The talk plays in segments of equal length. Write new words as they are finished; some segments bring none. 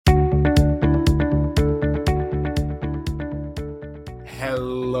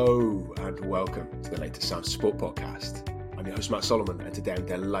Hello and welcome to the latest Sounds of Sport podcast. I'm your host Matt Solomon, and today I'm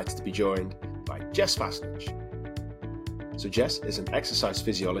delighted to be joined by Jess Fasnage. So Jess is an exercise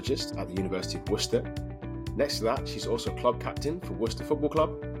physiologist at the University of Worcester. Next to that, she's also club captain for Worcester Football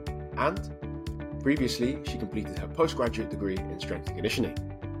Club, and previously she completed her postgraduate degree in strength and conditioning.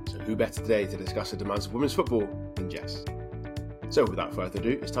 So who better today to discuss the demands of women's football than Jess? So without further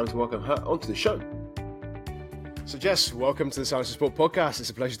ado, it's time to welcome her onto the show. So Jess, welcome to the Sounds of Sport podcast. It's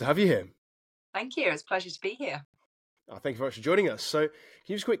a pleasure to have you here. Thank you. It's a pleasure to be here. Thank you very much for joining us. So can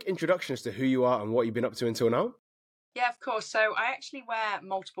you just a quick introduction as to who you are and what you've been up to until now? Yeah, of course. So I actually wear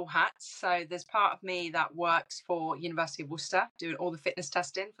multiple hats. So there's part of me that works for University of Worcester, doing all the fitness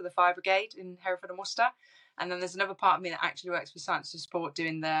testing for the Fire Brigade in Hereford and Worcester. And then there's another part of me that actually works for Sounds of Sport,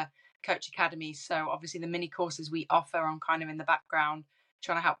 doing the coach academy. So obviously the mini courses we offer, I'm kind of in the background,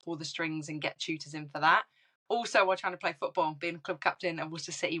 trying to help pull the strings and get tutors in for that. Also, while trying to play football, being a club captain of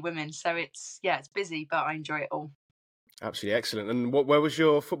Worcester City Women. So it's busy, but I enjoy it all. Absolutely excellent. And where was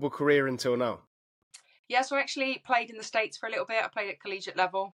your football career until now? Yeah, so I actually played in the States for a little bit. I played at collegiate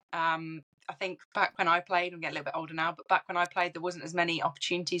level. I think back when I played, I'm getting a little bit older now, but back when I played, there wasn't as many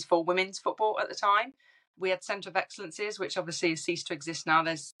opportunities for women's football at the time. We had Centre of Excellences, which obviously has ceased to exist now.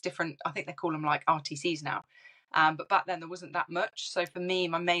 There's different, I think they call them like RTCs now. But back then there wasn't that much. So for me,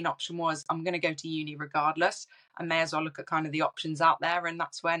 my main option was I'm going to go to uni regardless. I may as well look at kind of the options out there. And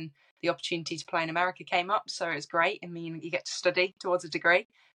that's when the opportunity to play in America came up. So it's great. I mean, you get to study towards a degree,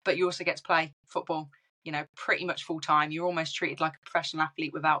 but you also get to play football, pretty much full time. You're almost treated like a professional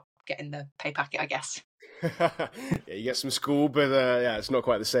athlete without getting the pay packet, I guess. Yeah, you get some school, but it's not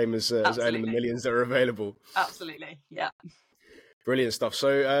quite the same as earning the millions that are available. Absolutely, yeah. Brilliant stuff.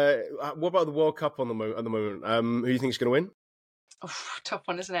 So what about the World Cup at the moment? Who do you think is going to win? Oh, tough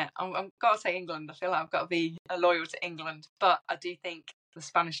one, isn't it? I've got to say England. I feel like I've got to be loyal to England, but I do think the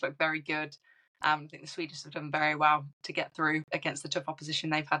Spanish look very good. I think the Swedish have done very well to get through against the tough opposition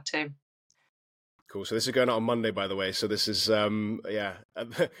they've had too. Cool. So this is going out on Monday, by the way. So this is, at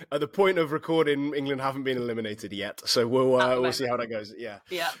the point of recording, England haven't been eliminated yet. So we'll see how that goes. Yeah.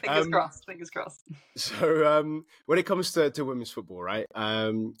 Yeah. Fingers crossed. Fingers crossed. So when it comes to women's football, right?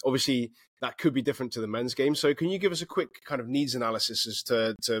 Obviously that could be different to the men's game. So can you give us a quick kind of needs analysis as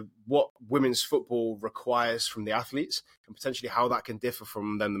to what women's football requires from the athletes and potentially how that can differ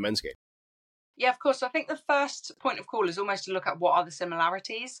from then the men's game? Yeah, of course. So I think the first point of call is almost to look at what are the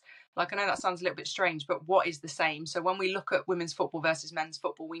similarities. Like, I know that sounds a little bit strange, but what is the same? So when we look at women's football versus men's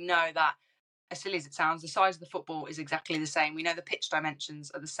football, we know that, as silly as it sounds, the size of the football is exactly the same. We know the pitch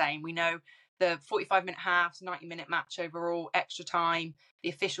dimensions are the same. We know the 45-minute halves, 90-minute match overall, extra time, the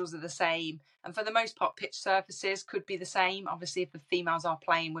officials are the same. And for the most part, pitch surfaces could be the same. Obviously, if the females are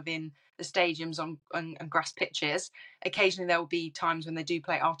playing within the stadiums on grass pitches, occasionally there will be times when they do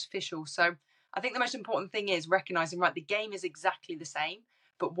play artificial. So I think the most important thing is recognising, right, the game is exactly the same,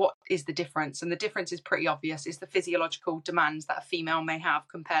 but what is the difference? And the difference is pretty obvious. It's the physiological demands that a female may have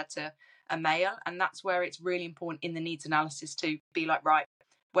compared to a male. And that's where it's really important in the needs analysis to be like, right,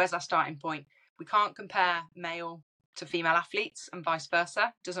 where's our starting point? We can't compare male to female athletes and vice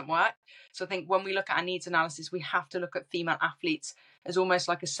versa. It doesn't work. So I think when we look at our needs analysis, we have to look at female athletes as almost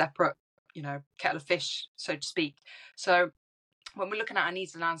like a separate, kettle of fish, so to speak. So when we're looking at our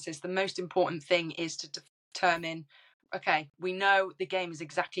needs analysis, the most important thing is to determine, okay, we know the game is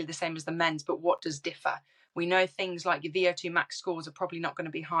exactly the same as the men's, but what does differ? We know things like your VO2 max scores are probably not going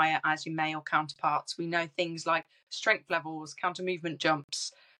to be higher as your male counterparts. We know things like strength levels, counter movement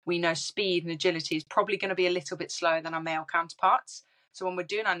jumps. We know speed and agility is probably going to be a little bit slower than our male counterparts. So when we're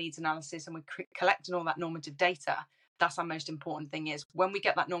doing our needs analysis and we're collecting all that normative data, that's our most important thing is when we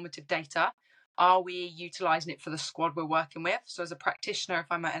get that normative data, are we utilising it for the squad we're working with? So as a practitioner, if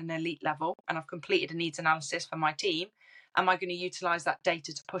I'm at an elite level and I've completed a needs analysis for my team, am I going to utilise that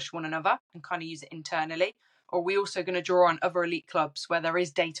data to push one another and kind of use it internally? Or are we also going to draw on other elite clubs where there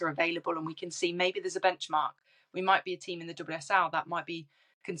is data available and we can see maybe there's a benchmark? We might be a team in the WSL that might be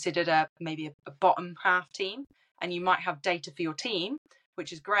considered maybe a bottom half team, and you might have data for your team,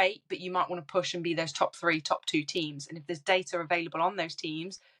 which is great, but you might want to push and be those top 3, top 2 teams. And if there's data available on those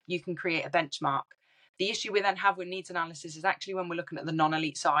teams, you can create a benchmark. The issue we then have with needs analysis is actually when we're looking at the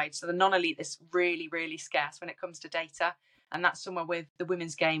non-elite side. So the non-elite is really, really scarce when it comes to data. And that's somewhere with the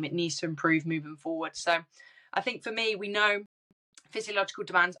women's game, it needs to improve moving forward. So I think for me, we know physiological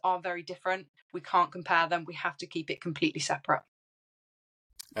demands are very different. We can't compare them. We have to keep it completely separate.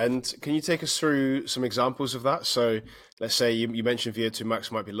 And can you take us through some examples of that? So let's say you mentioned VO2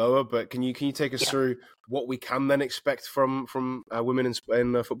 max might be lower, but can you take us through what we can then expect from women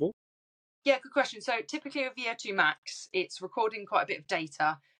in football? Yeah, good question. So typically with VO2 max, it's recording quite a bit of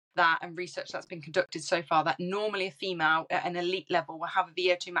data and research that's been conducted so far that normally a female at an elite level will have a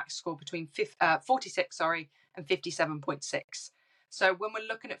VO2 max score between 46 and 57.6. So when we're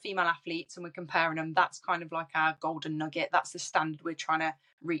looking at female athletes and we're comparing them, that's kind of like our golden nugget. That's the standard we're trying to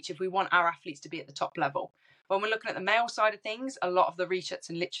reach if we want our athletes to be at the top level. When we're looking at the male side of things, a lot of the research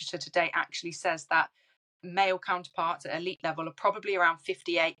and literature today actually says that male counterparts at elite level are probably around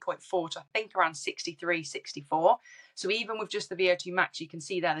 58.4 to I think around 63, 64. So even with just the VO2 max, you can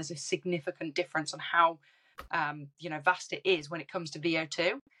see there's a significant difference on how vast it is when it comes to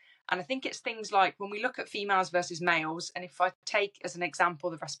VO2. And I think it's things like when we look at females versus males, and if I take as an example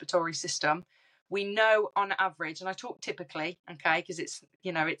the respiratory system, we know on average, and I talk typically, okay, because it's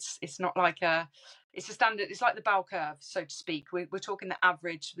not like it's a standard, it's like the bell curve, so to speak. We're talking the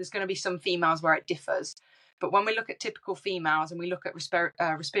average. There's going to be some females where it differs. But when we look at typical females and we look at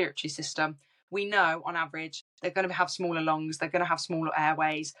respiratory system, we know on average they're going to have smaller lungs, they're going to have smaller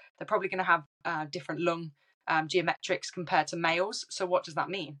airways, they're probably going to have different lung geometrics compared to males. So what does that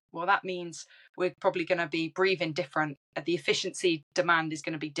mean? Well, that means we're probably going to be breathing different. The efficiency demand is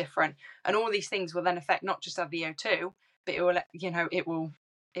going to be different. And all these things will then affect not just our VO2, but it will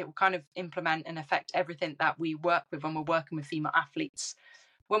kind of implement and affect everything that we work with when we're working with female athletes.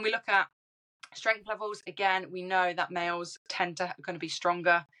 When we look at strength levels, again, we know that males going to be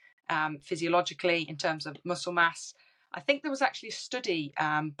stronger physiologically in terms of muscle mass. I think there was actually a study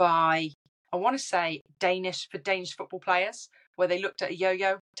by, I want to say Danish football players, where they looked at a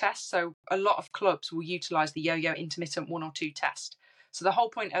yo-yo test. So a lot of clubs will utilize the yo-yo intermittent 1 or 2 test. So the whole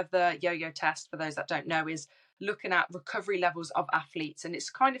point of the yo-yo test, for those that don't know, is looking at recovery levels of athletes. And it's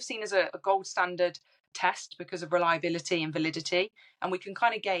kind of seen as a gold standard test because of reliability and validity. And we can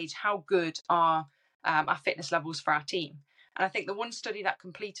kind of gauge how good are our fitness levels for our team. And I think the one study that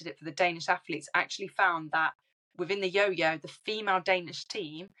completed it for the Danish athletes actually found that within the yo-yo, the female Danish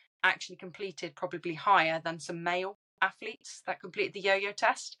team actually completed probably higher than some male athletes that completed the yo-yo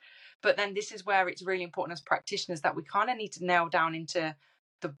test. But then this is where it's really important as practitioners that we kind of need to nail down into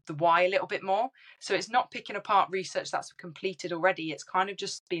the why a little bit more. So it's not picking apart research that's completed already. It's kind of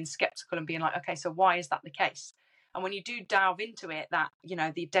just being skeptical and being like, okay, so why is that the case? And when you do delve into it, that,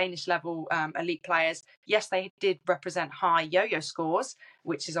 the Danish level elite players, yes, they did represent high yo-yo scores,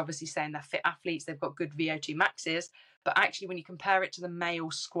 which is obviously saying they're fit athletes, they've got good VO2 maxes. But actually, when you compare it to the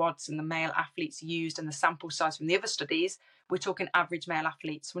male squads and the male athletes used and the sample size from the other studies, we're talking average male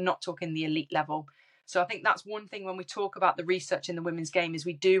athletes. We're not talking the elite level. So I think that's one thing when we talk about the research in the women's game is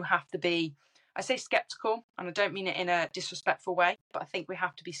we do have to be, I say skeptical, and I don't mean it in a disrespectful way, but I think we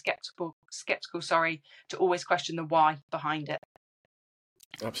have to be skeptical, to always question the why behind it.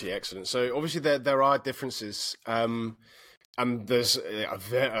 Absolutely excellent. So obviously there are differences, and there's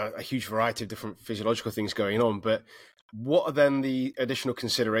a huge variety of different physiological things going on. But what are then the additional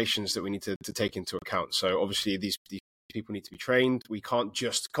considerations that we need to take into account? So obviously these people need to be trained. We can't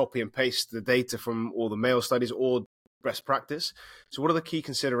just copy and paste the data from all the male studies or best practice. So what are the key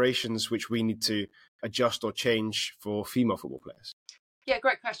considerations which we need to adjust or change for female football players? Yeah,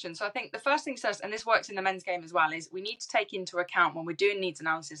 great question. So I think the first thing says, and this works in the men's game as well, is we need to take into account when we're doing needs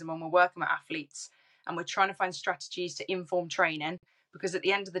analysis and when we're working with athletes and we're trying to find strategies to inform training, because at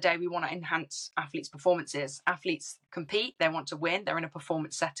the end of the day, we want to enhance athletes' performances. Athletes compete, they want to win, they're in a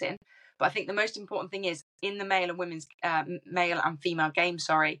performance setting. But I think the most important thing is in the male and female game,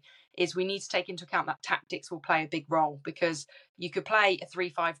 is we need to take into account that tactics will play a big role, because you could play a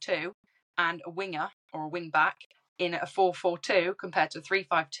 3-5-2 and a winger or a wing back in a 4-4-2 compared to a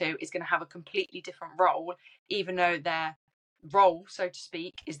 3-5-2 is going to have a completely different role, even though their role, so to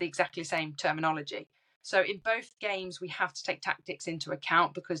speak, is the exactly same terminology. So in both games, we have to take tactics into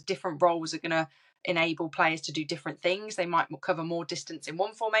account because different roles are going to enable players to do different things. They might cover more distance in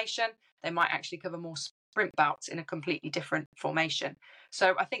one formation. They might actually cover more sprint bouts in a completely different formation.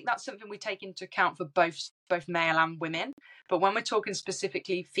 So I think that's something we take into account for both male and women. But when we're talking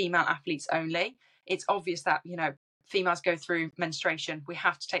specifically female athletes only, it's obvious that, females go through menstruation. We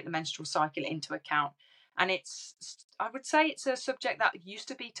have to take the menstrual cycle into account. And I would say it's a subject that used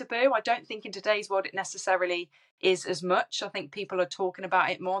to be taboo. I don't think in today's world it necessarily is as much. I think people are talking about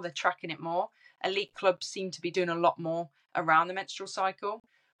it more. They're tracking it more. Elite clubs seem to be doing a lot more around the menstrual cycle.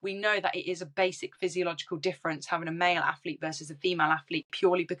 We know that it is a basic physiological difference having a male athlete versus a female athlete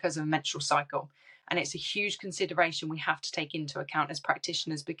purely because of a menstrual cycle. And it's a huge consideration we have to take into account as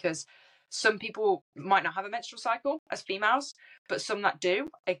practitioners, because some people might not have a menstrual cycle as females, but some that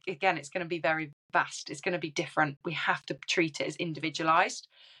do. Again, it's going to be very vast. It's going to be different. We have to treat it as individualized.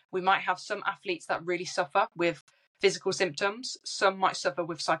 We might have some athletes that really suffer with physical symptoms. Some might suffer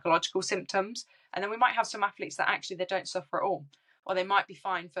with psychological symptoms. And then we might have some athletes that actually they don't suffer at all. Or they might be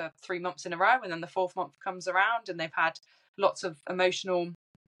fine for 3 months in a row, and then the 4th month comes around and they've had lots of emotional,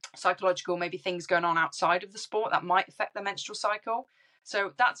 psychological, maybe things going on outside of the sport that might affect their menstrual cycle.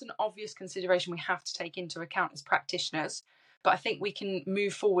 So that's an obvious consideration we have to take into account as practitioners. But I think we can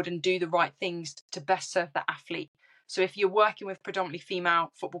move forward and do the right things to best serve the athlete. So if you're working with predominantly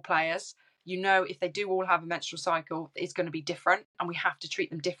female football players, you know if they do all have a menstrual cycle, it's going to be different and we have to treat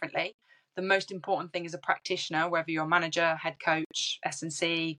them differently. The most important thing as a practitioner, whether you're a manager, head coach,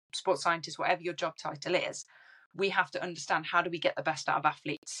 S&C, sports scientist, whatever your job title is, we have to understand how do we get the best out of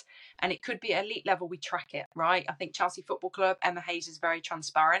athletes. And it could be at elite level, we track it, right? I think Chelsea Football Club, Emma Hayes is very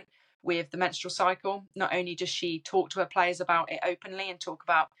transparent with the menstrual cycle. Not only does she talk to her players about it openly and talk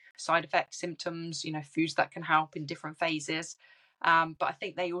about side effects, symptoms, foods that can help in different phases. But I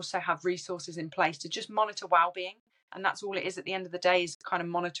think they also have resources in place to just monitor well-being. And that's all it is at the end of the day, is kind of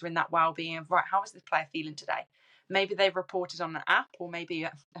monitoring that well-being of, right, how is this player feeling today? Maybe they've reported on an app, or maybe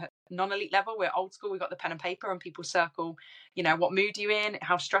at non-elite level, we're old school, we've got the pen and paper and people circle, what mood are you in?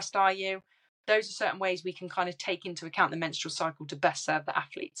 How stressed are you? Those are certain ways we can kind of take into account the menstrual cycle to best serve the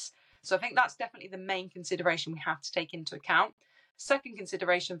athletes. So I think that's definitely the main consideration we have to take into account. Second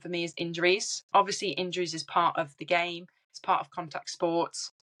consideration for me is injuries. Obviously, injuries is part of the game. It's part of contact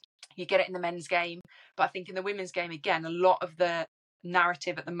sports. You get it in the men's game. But I think in the women's game, again, a lot of the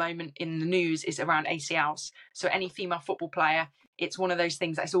narrative at the moment in the news is around ACLs. So any female football player, it's one of those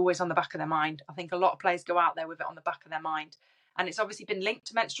things that's always on the back of their mind. I think a lot of players go out there with it on the back of their mind. And it's obviously been linked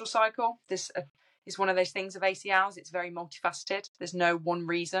to menstrual cycle. This is one of those things of ACLs. It's very multifaceted. There's no one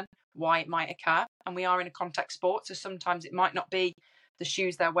reason why it might occur. And we are in a contact sport. So sometimes it might not be the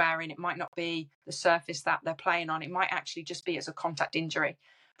shoes they're wearing. It might not be the surface that they're playing on. It might actually just be as a contact injury.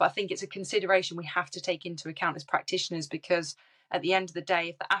 But I think it's a consideration we have to take into account as practitioners, because at the end of the day,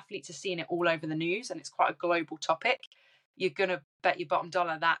 if the athletes are seeing it all over the news and it's quite a global topic, you're going to bet your bottom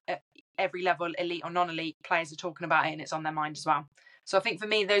dollar that at every level, elite or non-elite, players are talking about it and it's on their mind as well. So I think for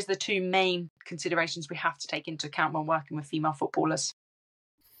me, those are the two main considerations we have to take into account when working with female footballers.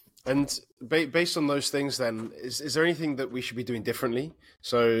 And based on those things, then, is there anything that we should be doing differently?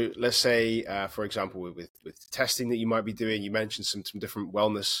 So let's say, for example, with testing that you might be doing, you mentioned some different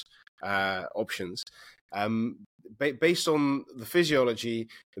wellness options. Based on the physiology,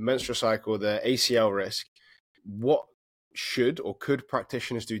 the menstrual cycle, the ACL risk, what should or could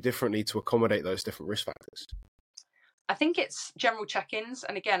practitioners do differently to accommodate those different risk factors? I think it's general check-ins.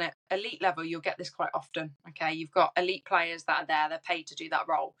 And again, at elite level, you'll get this quite often. Okay, you've got elite players that are there, they're paid to do that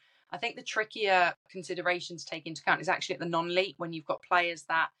role. I think the trickier consideration to take into account is actually at the non-elite, when you've got players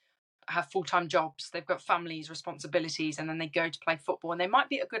that have full-time jobs, they've got families, responsibilities, and then they go to play football. And they might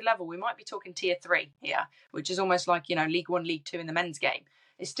be at a good level. We might be talking tier 3 here, which is almost like, League 1, League 2 in the men's game.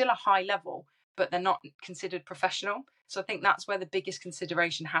 It's still a high level, but they're not considered professional. So I think that's where the biggest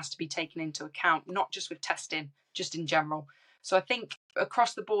consideration has to be taken into account, not just with testing, just in general. So I think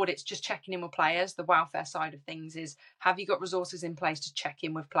across the board, it's just checking in with players. The welfare side of things is, have you got resources in place to check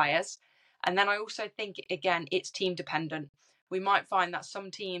in with players? And then I also think, again, it's team dependent. We might find that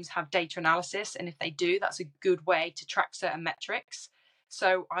some teams have data analysis, and if they do, that's a good way to track certain metrics.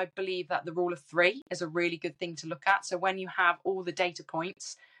 So I believe that the rule of 3 is a really good thing to look at. So when you have all the data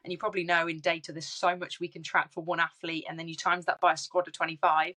points, and you probably know in data, there's so much we can track for one athlete, and then you times that by a squad of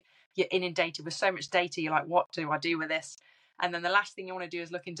 25, you're inundated with so much data. You're like, what do I do with this? And then the last thing you want to do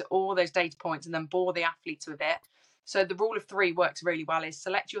is look into all those data points and then bore the athletes with it. So the rule of 3 works really well, is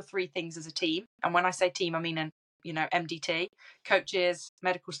select your 3 things as a team. And when I say team, I mean, MDT, coaches,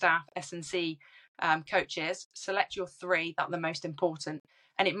 medical staff, S&C coaches. Select your 3 that are the most important.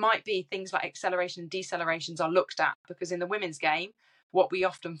 And it might be things like acceleration and decelerations are looked at, because in the women's game, what we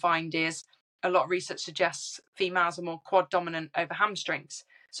often find is a lot of research suggests females are more quad dominant over hamstrings.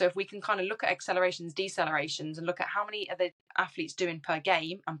 So if we can kind of look at accelerations, decelerations, and look at how many are the athletes doing per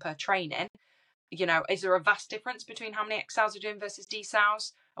game and per training, is there a vast difference between how many accels are doing versus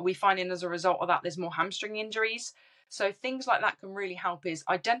decels? Are we finding as a result of that there's more hamstring injuries? So things like that can really help, is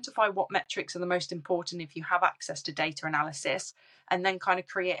identify what metrics are the most important if you have access to data analysis, and then kind of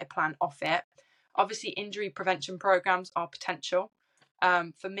create a plan off it. Obviously, injury prevention programs are potential.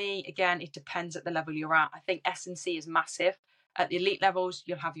 For me, again, it depends at the level you're at. I think S&C is massive. At the elite levels,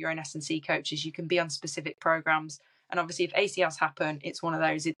 you'll have your own S&C coaches. You can be on specific programs. And obviously, if ACLs happen, it's one of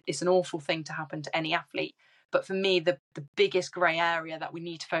those. It's an awful thing to happen to any athlete. But for me, the biggest grey area that we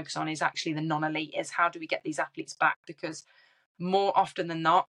need to focus on is actually the non-elite, is how do we get these athletes back? Because more often than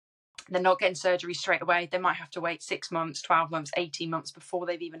not, they're not getting surgery straight away. They might have to wait 6 months, 12 months, 18 months before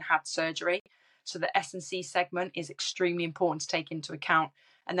they've even had surgery. So the S&C segment is extremely important to take into account.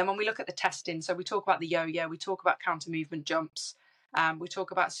 And then when we look at the testing, so we talk about the yo-yo, we talk about counter movement jumps, we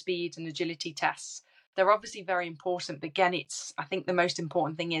talk about speed and agility tests. They're obviously very important, but again, I think the most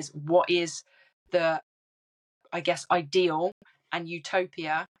important thing is what is the, I guess, ideal and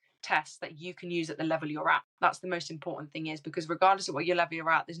utopia test that you can use at the level you're at. That's the most important thing, is because regardless of what your level you're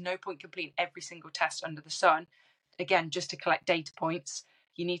at, there's no point completing every single test under the sun, again, just to collect data points.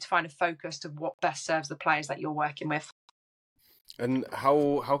 You need to find a focus to what best serves the players that you're working with. And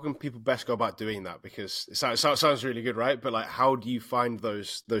how can people best go about doing that? Because it sounds really good, right? But like, how do you find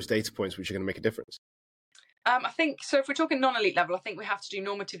those data points which are going to make a difference? I think, so if we're talking non-elite level, I think we have to do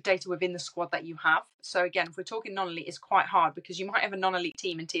normative data within the squad that you have. So again, if we're talking non-elite, it's quite hard because you might have a non-elite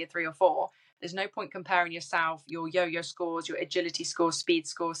team in tier 3 or 4. There's no point comparing yourself, your yo-yo scores, your agility scores, speed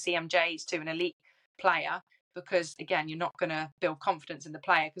scores, CMJs to an elite player, because again, you're not going to build confidence in the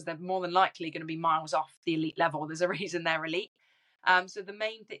player because they're more than likely going to be miles off the elite level. There's a reason they're elite. So the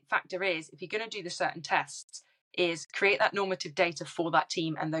main factor is, if you're going to do the certain tests, is create that normative data for that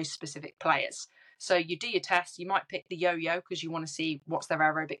team and those specific players. So you do your tests, you might pick the yo-yo because you want to see what's their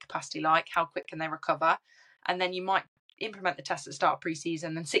aerobic capacity like, how quick can they recover, and then you might implement the test at the start of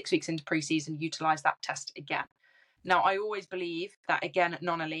pre-season, then 6 weeks into pre-season, utilise that test again. Now, I always believe that, again, at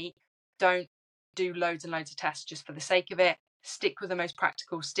non-elite, don't do loads and loads of tests just for the sake of it. Stick with the most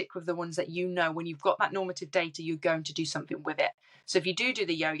practical, stick with the ones that you know when you've got that normative data, you're going to do something with it. So if you do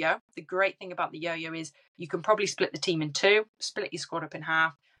the yo-yo, the great thing about the yo-yo is you can probably split the team in 2, split your squad up in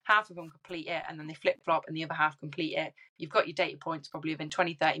half of them complete it, and then they flip-flop and the other half complete it. You've got your data points probably within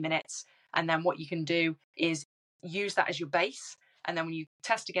 20-30 minutes, and then what you can do is use that as your base, and then when you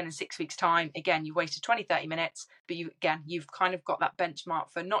test again in 6 weeks' time, again, you wasted 20-30 minutes, but you've kind of got that benchmark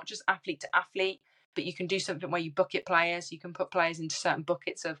for not just athlete to athlete, but you can do something where you bucket players. You can put players into certain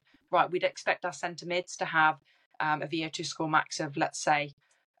buckets of, right, we'd expect our centre mids to have a VO2 score max of, let's say,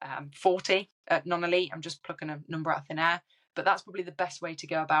 40 at non-elite. I'm just plucking a number out of thin air. But that's probably the best way to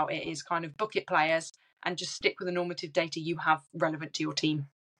go about it, is kind of bucket players and just stick with the normative data you have relevant to your team.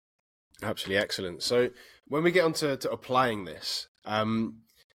 Absolutely excellent. So when we get on to applying this, I'm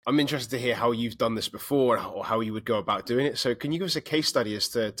interested to hear how you've done this before or how you would go about doing it. So can you give us a case study as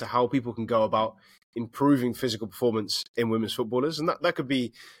to how people can go about improving physical performance in women's footballers? And that could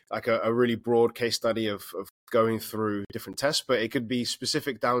be like a really broad case study of going through different tests, but it could be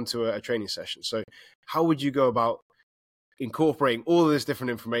specific down to a training session. So how would you go about incorporating all of this different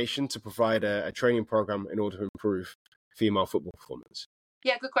information to provide a training program in order to improve female football performance?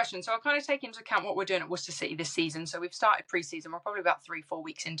 Yeah, good question. So I'll kind of take into account what we're doing at Worcester City this season. So we've started pre-season. We're probably about 3-4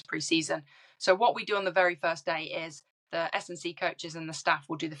 weeks into pre-season. So what we do on the very first day is the S&C coaches and the staff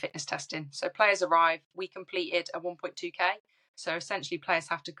will do the fitness testing. So players arrive. We completed a 1.2K. So essentially players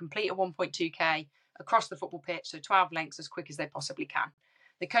have to complete a 1.2K across the football pitch, so 12 lengths, as quick as they possibly can.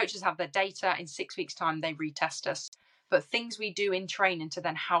 The coaches have their data. In 6 weeks' time, they retest us. But things we do in training to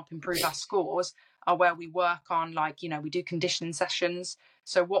then help improve our scores are where we work on, like, we do conditioning sessions.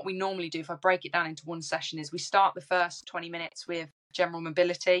 So what we normally do, if I break it down into one session, is we start the first 20 minutes with general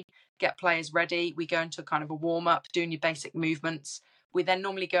mobility, get players ready. We go into kind of a warm-up, doing your basic movements. We then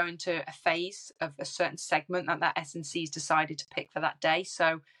normally go into a phase of a certain segment that S&C's decided to pick for that day.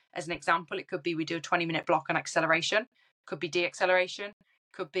 So as an example, it could be we do a 20-minute block on acceleration, could be de-acceleration,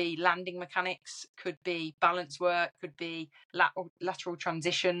 could be landing mechanics, could be balance work, could be lateral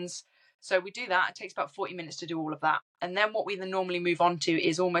transitions. So we do that. It takes about 40 minutes to do all of that. And then what we then normally move on to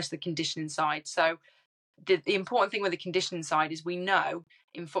is almost the conditioning side. So the important thing with the conditioning side is we know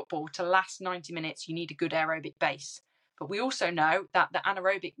in football to last 90 minutes, you need a good aerobic base. But we also know that the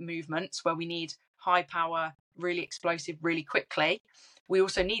anaerobic movements where we need high power, really explosive, really quickly, we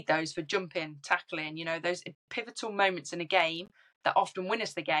also need those for jumping, tackling, those pivotal moments in a game that often win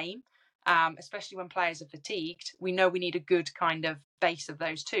us the game, especially when players are fatigued. We know we need a good kind of base of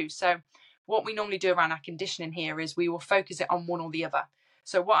those too. So what we normally do around our conditioning here is we will focus it on one or the other.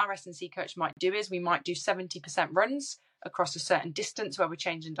 So what our S&C coach might do is we might do 70% runs across a certain distance where we're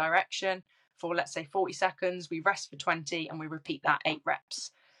changing direction for, let's say, 40 seconds. We rest for 20 and we repeat that 8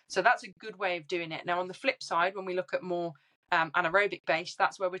 reps. So that's a good way of doing it. Now, on the flip side, when we look at more anaerobic base,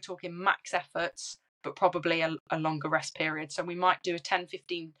 that's where we're talking max efforts, but probably a longer rest period. So we might do a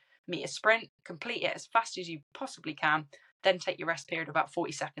 10-15 meter sprint, complete it as fast as you possibly can, then take your rest period about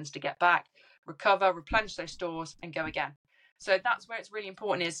 40 seconds to get back, recover, replenish those stores, and go again. So that's where it's really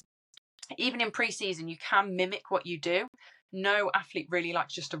important, is even in pre-season, you can mimic what you do. No athlete really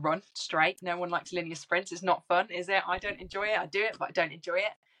likes just to run straight. No one likes linear sprints. It's not fun, is it? I don't enjoy it. I do it, but I don't enjoy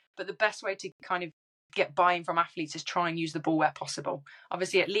it. But the best way to kind of get buy-in from athletes is try and use the ball where possible.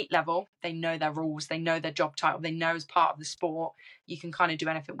 Obviously at elite level, they know their rules, they know their job title, they know as part of the sport, you can kind of do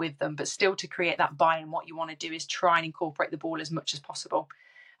anything with them, but still to create that buy-in, what you want to do is try and incorporate the ball as much as possible.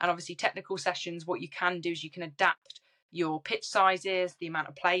 And obviously technical sessions, what you can do is you can adapt your pitch sizes, the amount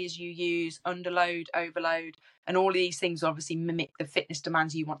of players you use, underload, overload, and all of these things obviously mimic the fitness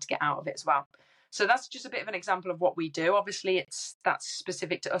demands you want to get out of it as well. So that's just a bit of an example of what we do. Obviously that's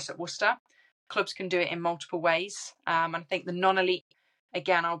specific to us at Worcester. Clubs can do it in multiple ways. And I think the non-elite,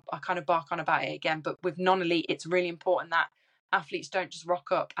 again, I'll kind of bark on about it again, but with non-elite, it's really important that athletes don't just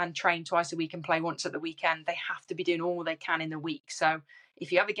rock up and train twice a week and play once at the weekend. They have to be doing all they can in the week. So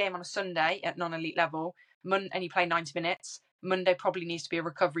if you have a game on a Sunday at non-elite level and you play 90 minutes, Monday probably needs to be a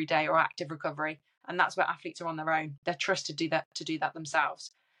recovery day or active recovery. And that's where athletes are on their own. They're trusted to do that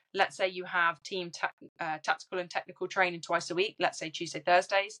themselves. Let's say you have team tactical and technical training twice a week, let's say Tuesday,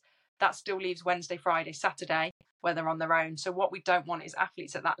 Thursdays. That still leaves Wednesday, Friday, Saturday, where they're on their own. So what we don't want is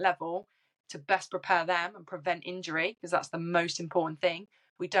athletes at that level to best prepare them and prevent injury, because that's the most important thing.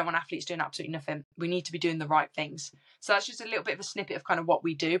 We don't want athletes doing absolutely nothing. We need to be doing the right things. So that's just a little bit of a snippet of kind of what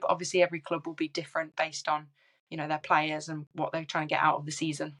we do. But obviously every club will be different based on, their players and what they're trying to get out of the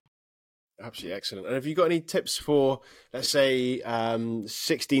season. Absolutely excellent. And have you got any tips for, let's say,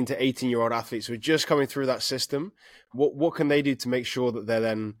 16 to 18-year-old athletes who are just coming through that system? What can they do to make sure that they're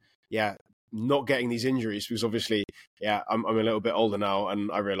then, not getting these injuries? Because obviously, I'm a little bit older now,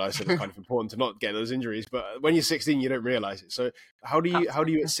 and I realise that it's kind of important to not get those injuries. But when you're 16, you don't realise it. So how do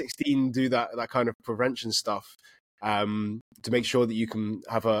you at 16 do that kind of prevention stuff to make sure that you can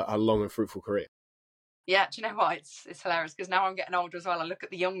have a long and fruitful career? Yeah, do you know what? It's hilarious because now I'm getting older as well. I look at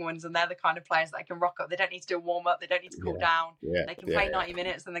the young ones and they're the kind of players that can rock up. They don't need to do a warm up. They don't need to cool down. They can play 90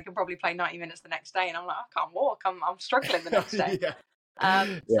 minutes and they can probably play 90 minutes the next day. And I'm like, I can't walk. I'm struggling the next day.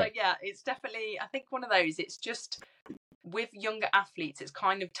 So it's definitely, I think one of those, it's just with younger athletes, it's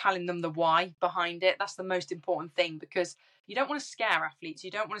kind of telling them the why behind it. That's the most important thing, because you don't want to scare athletes.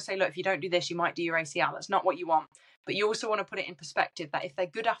 You don't want to say, look, if you don't do this, you might do your ACL. That's not what you want. But you also want to put it in perspective that if they're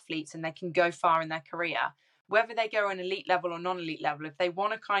good athletes and they can go far in their career, whether they go on elite level or non-elite level, if they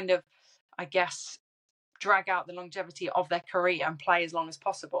want to kind of, I guess, drag out the longevity of their career and play as long as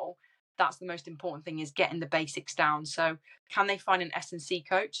possible, that's the most important thing, is getting the basics down. So can they find an S&C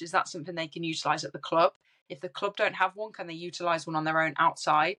coach? Is that something they can utilise at the club? If the club don't have one, can they utilise one on their own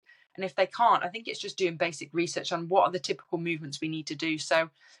outside? And if they can't, I think it's just doing basic research on what are the typical movements we need to do. So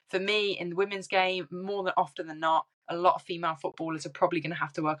for me, in the women's game, more than often than not, a lot of female footballers are probably going to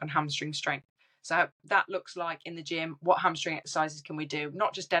have to work on hamstring strength. So that looks like in the gym, what hamstring exercises can we do?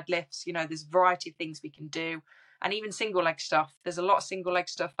 Not just deadlifts, there's a variety of things we can do. And even single leg stuff. There's a lot of single leg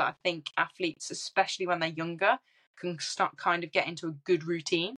stuff that I think athletes, especially when they're younger, can start kind of get into a good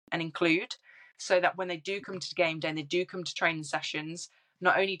routine and include, so that when they do come to game day and they do come to training sessions,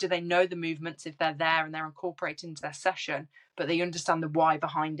 not only do they know the movements if they're there and they're incorporated into their session, but they understand the why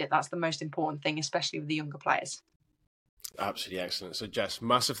behind it. That's the most important thing, especially with the younger players. Absolutely excellent. So Jess,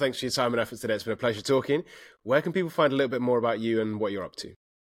 massive thanks for your time and efforts today. It's been a pleasure talking. Where can people find a little bit more about you and what you're up to?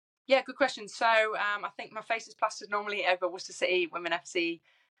 Yeah, good question. So I think my face is plastered normally over Worcester City Women FC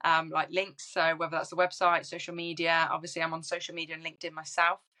links. So whether that's the website, social media, obviously I'm on social media and LinkedIn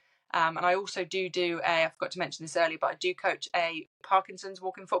myself. And I also do I forgot to mention this earlier, but I do coach a Parkinson's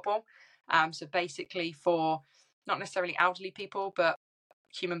walking football. So basically for not necessarily elderly people, but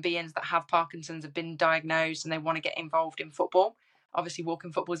human beings that have Parkinson's, have been diagnosed and they want to get involved in football. Obviously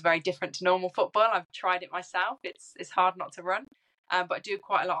walking football is very different to normal football. I've tried it myself. It's hard not to run. But I do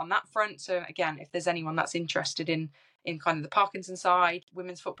quite a lot on that front. So again, if there's anyone that's interested in kind of the Parkinson side,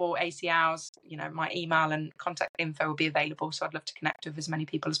 women's football, ACLs, my email and contact info will be available. So I'd love to connect with as many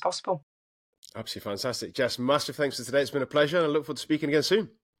people as possible. Absolutely fantastic. Jess, massive thanks for today. It's been a pleasure and I look forward to speaking again soon.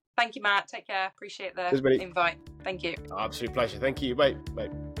 Thank you, Matt. Take care. Appreciate the invite. Thank you. Absolute pleasure. Thank you. Bye.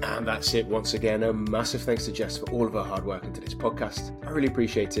 And that's it. Once again, a massive thanks to Jess for all of her hard work in today's podcast. I really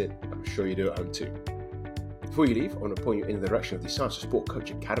appreciate it. I'm sure you do at home too. Before you leave, I want to point you in the direction of the Science of Sport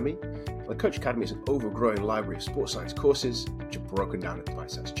Coach Academy. The Coach Academy is an overgrowing library of sports science courses which are broken down into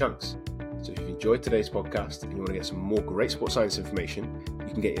bite-sized chunks. So if you've enjoyed today's podcast and you want to get some more great sports science information,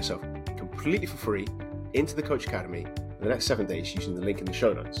 you can get yourself completely for free into the Coach Academy in the next 7 days using the link in the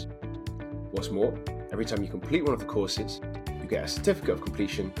show notes. What's more, every time you complete one of the courses, you get a certificate of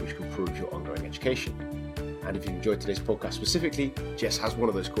completion which can prove your ongoing education. And if you enjoyed today's podcast specifically, Jess has one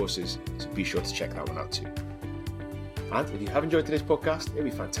of those courses, so be sure to check that one out too. And if you have enjoyed today's podcast, it'd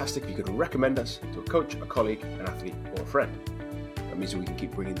be fantastic if you could recommend us to a coach, a colleague, an athlete, or a friend. That means that we can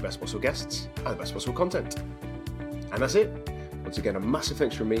keep bringing the best possible guests and the best possible content. And that's it. I'll Once again, a massive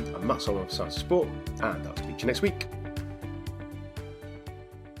thanks from me. I'm Matt Solomon of Science of Sport, and I'll speak to you next week.